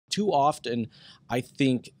too often, I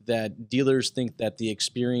think that dealers think that the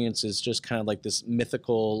experience is just kind of like this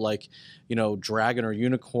mythical, like, dragon or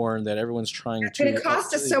unicorn that everyone's trying It's going to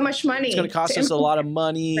cost us so much money. It's going to cost us a lot of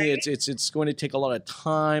money. Right? It's going to take a lot of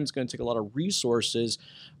time. It's going to take a lot of resources.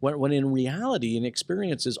 When in reality, an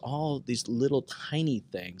experience is all these little tiny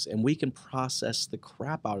things, and we can process the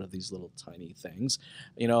crap out of these little tiny things.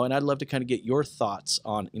 And I'd love to kind of get your thoughts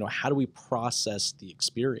on, how do we process the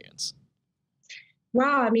experience?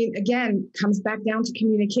 Wow. I mean, again, comes back down to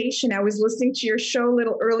communication. I was listening to your show a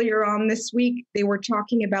little earlier on this week. They were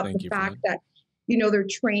talking about the fact that, they're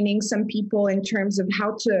training some people in terms of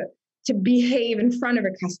how to behave in front of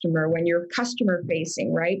a customer when you're customer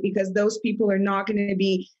facing, right? Because those people are not going to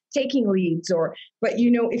be taking leads but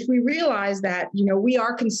if we realize that, we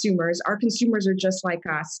are consumers, our consumers are just like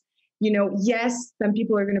us. Yes, some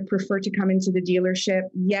people are going to prefer to come into the dealership.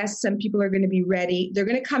 Yes, some people are going to be ready. They're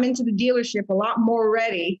going to come into the dealership a lot more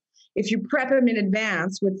ready if you prep them in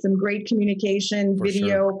advance with some great communication,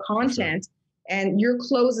 video, content, and your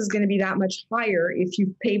close is going to be that much higher if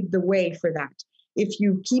you've paved the way for that. If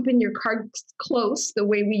you keep in your cards close the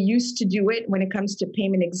way we used to do it when it comes to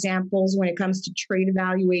payment examples, when it comes to trade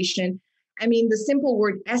evaluation, I mean, the simple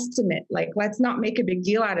word estimate, like, let's not make a big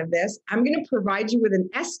deal out of this. I'm going to provide you with an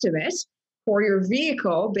estimate for your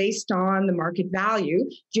vehicle based on the market value.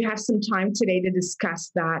 Do you have some time today to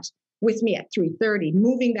discuss that with me at 3:30?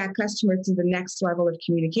 Moving that customer to the next level of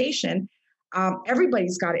communication.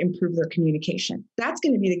 Everybody's got to improve their communication. That's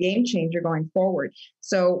going to be the game changer going forward.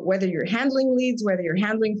 So whether you're handling leads, whether you're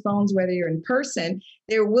handling phones, whether you're in person,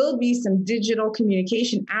 there will be some digital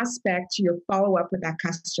communication aspect to your follow-up with that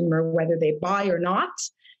customer, whether they buy or not,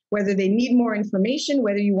 whether they need more information,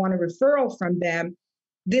 whether you want a referral from them.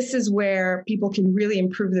 This is where people can really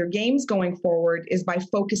improve their games going forward, is by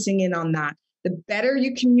focusing in on that. The better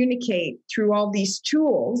you communicate through all these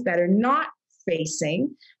tools that are not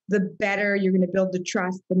facing, the better you're going to build the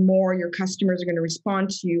trust, the more your customers are going to respond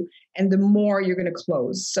to you, and the more you're going to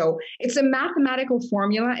close. So it's a mathematical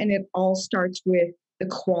formula, and it all starts with the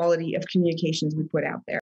quality of communications we put out there.